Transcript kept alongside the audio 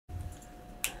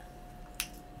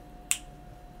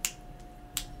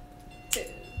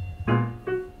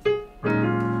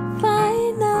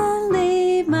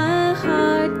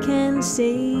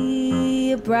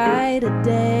see a brighter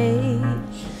day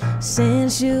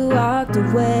since you walked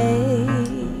away.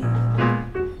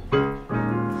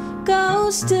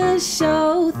 Goes to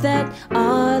show that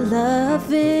our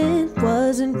loving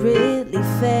wasn't really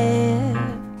fair.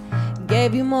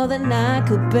 Gave you more than I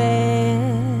could bear,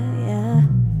 yeah.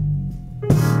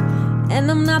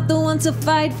 And I'm not the one to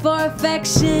fight for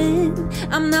affection.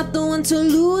 I'm not the one to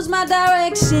lose my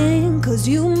direction. Cause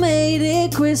you made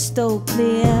it crystal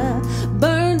clear.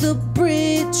 Burn the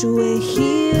bridge, we're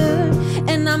here.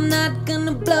 And I'm not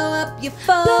gonna blow up your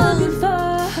phone.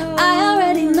 I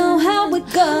already know how it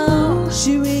goes.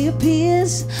 She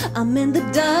reappears, I'm in the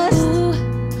dust.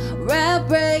 Rap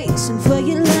racing for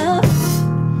your love.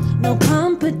 No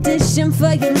competition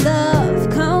for your love.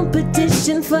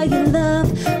 Competition for your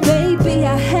love. Baby,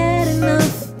 I had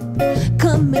enough.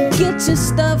 Come and get your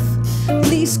stuff.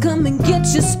 Please come and get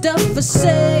your stuff for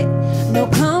sale. No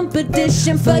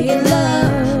competition for your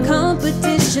love.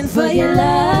 Competition for your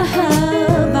love.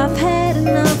 I've had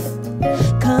enough.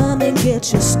 Come and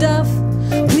get your stuff.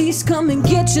 Please come and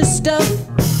get your stuff.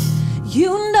 You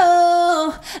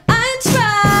know I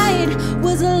tried.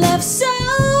 Was left so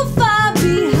far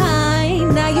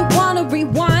behind. Now you wanna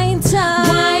rewind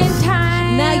time.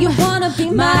 Now you wanna be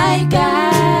my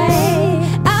guy.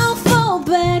 I'll fall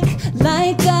back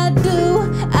like I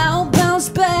do. I'll bounce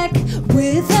back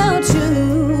without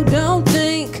you. Don't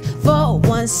think for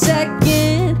 1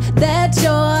 second that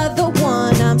you're the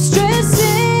one I'm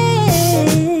stressing.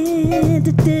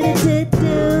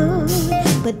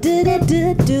 But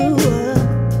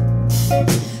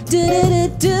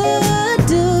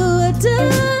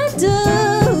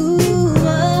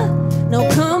no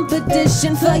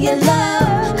competition for your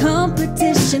love.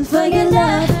 Competition for your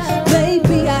love.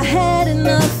 Baby, I had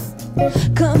enough.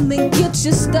 Come and get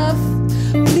your stuff.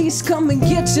 Please come and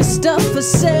get your stuff for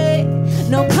sale.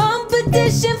 No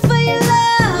competition for your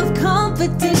love.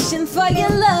 Competition for your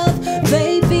love.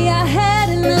 Baby, I had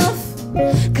enough.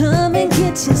 Come and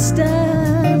get your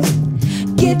stuff.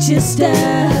 Get your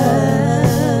stuff.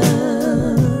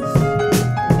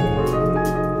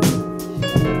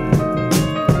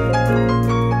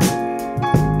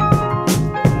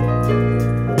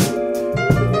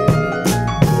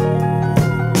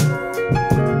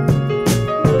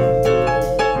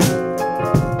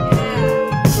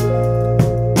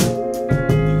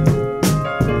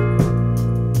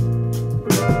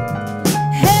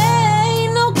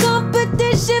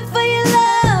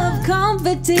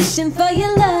 For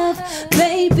your love,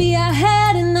 baby, I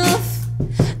had enough.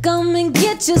 Come and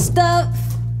get your stuff.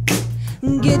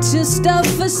 Get your stuff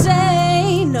for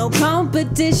sale. No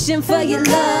competition for your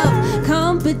love.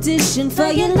 Competition for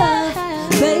your love.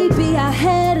 Baby, I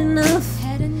had enough.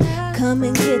 Come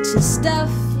and get your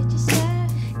stuff.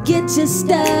 Get your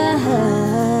stuff.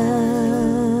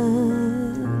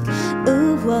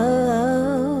 Ooh,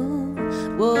 whoa,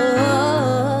 whoa.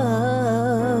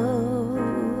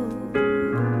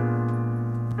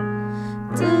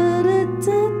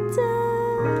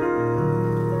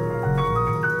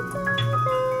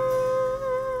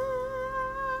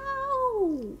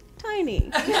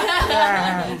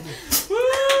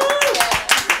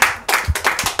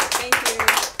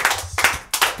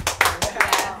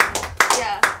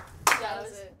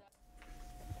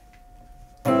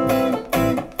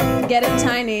 Get it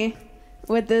tiny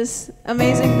with this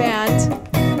amazing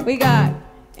band. We got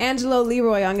Angelo,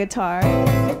 LeRoi on guitar,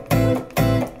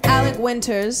 Alec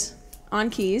Winters on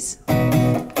keys,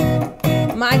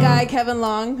 my guy Kevin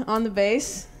Long on the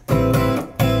bass,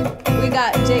 we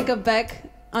got Jacob Beck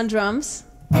on drums,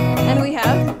 and we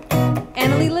have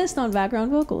Anilee List on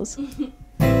background vocals.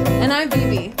 And I'm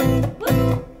ViVi.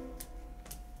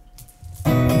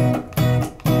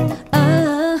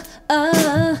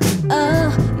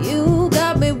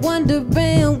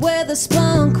 Wondering where the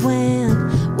spunk went,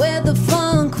 where the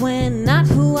funk went, not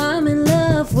who I'm in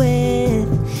love with.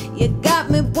 You got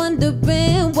me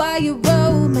wondering why you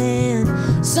wrote,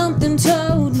 man. Something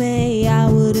told me I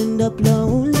would end up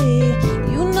lonely.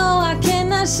 You know I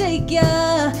cannot shake ya,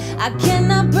 I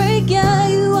cannot break ya.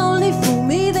 You only fool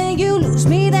me, then you lose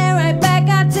me, then right back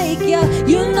I take ya.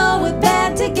 You know we're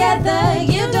bad together,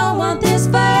 you don't want this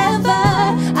forever.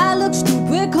 I look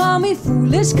stupid, call me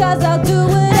foolish, cause I'll do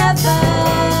whatever.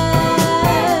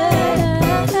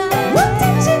 What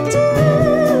did you do?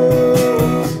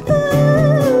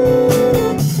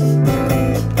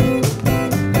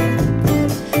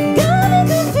 Got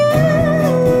me confused.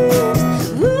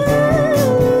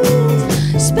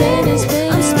 Spinning,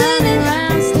 I'm spinning,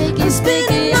 I'm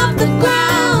spinning off the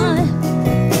ground.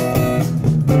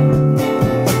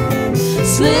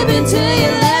 Slipping till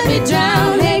you let me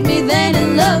drown. Hate me then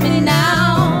and love me now.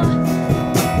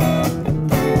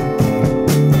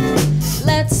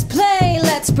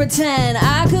 let's pretend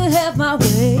I could have my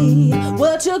way.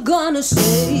 What you gonna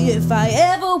say if I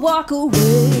ever walk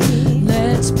away?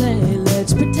 Let's play,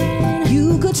 let's pretend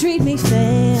you could treat me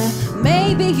fair.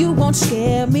 Maybe you won't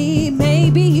scare me,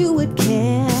 maybe you would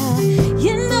care.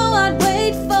 You know I'd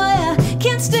wait for ya,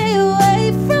 can't stay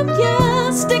away from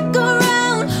ya. Stick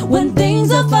around when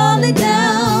things are falling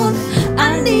down.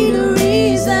 I need a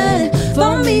reason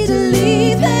for me to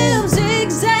leave him.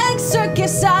 Zigzag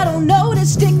circus, I don't know the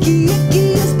sticky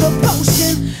icky is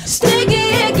proportion. Sticky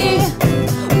icky,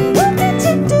 what did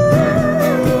you do?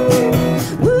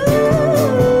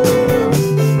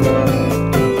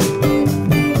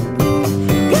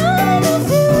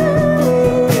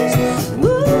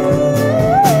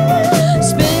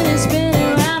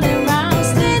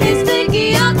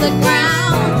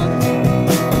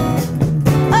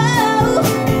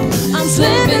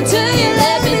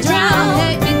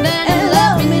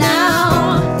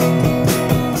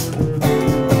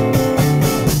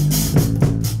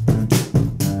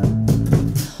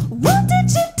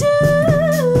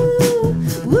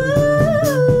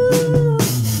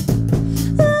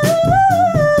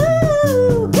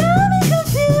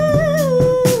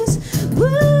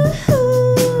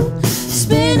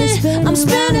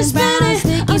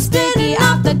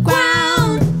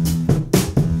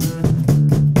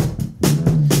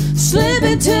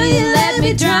 Till you let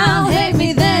me drown, hate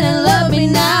me then and love me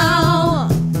now.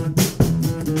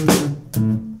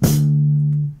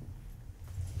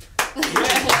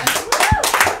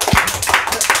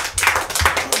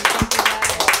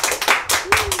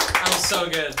 That was so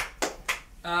good.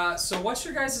 So what's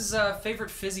your guys'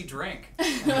 favorite fizzy drink?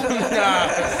 I'm gonna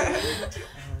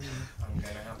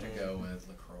have to go with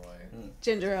LeRoi.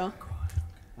 Ginger ale.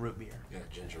 Root beer. Yeah,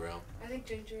 ginger ale. I think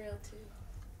ginger ale too.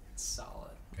 It's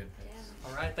solid. Good. Yeah.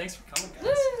 All right, thanks for coming,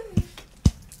 guys.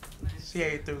 See how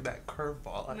you threw that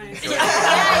curveball. Nice. Yeah,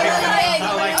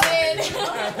 I like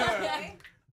it.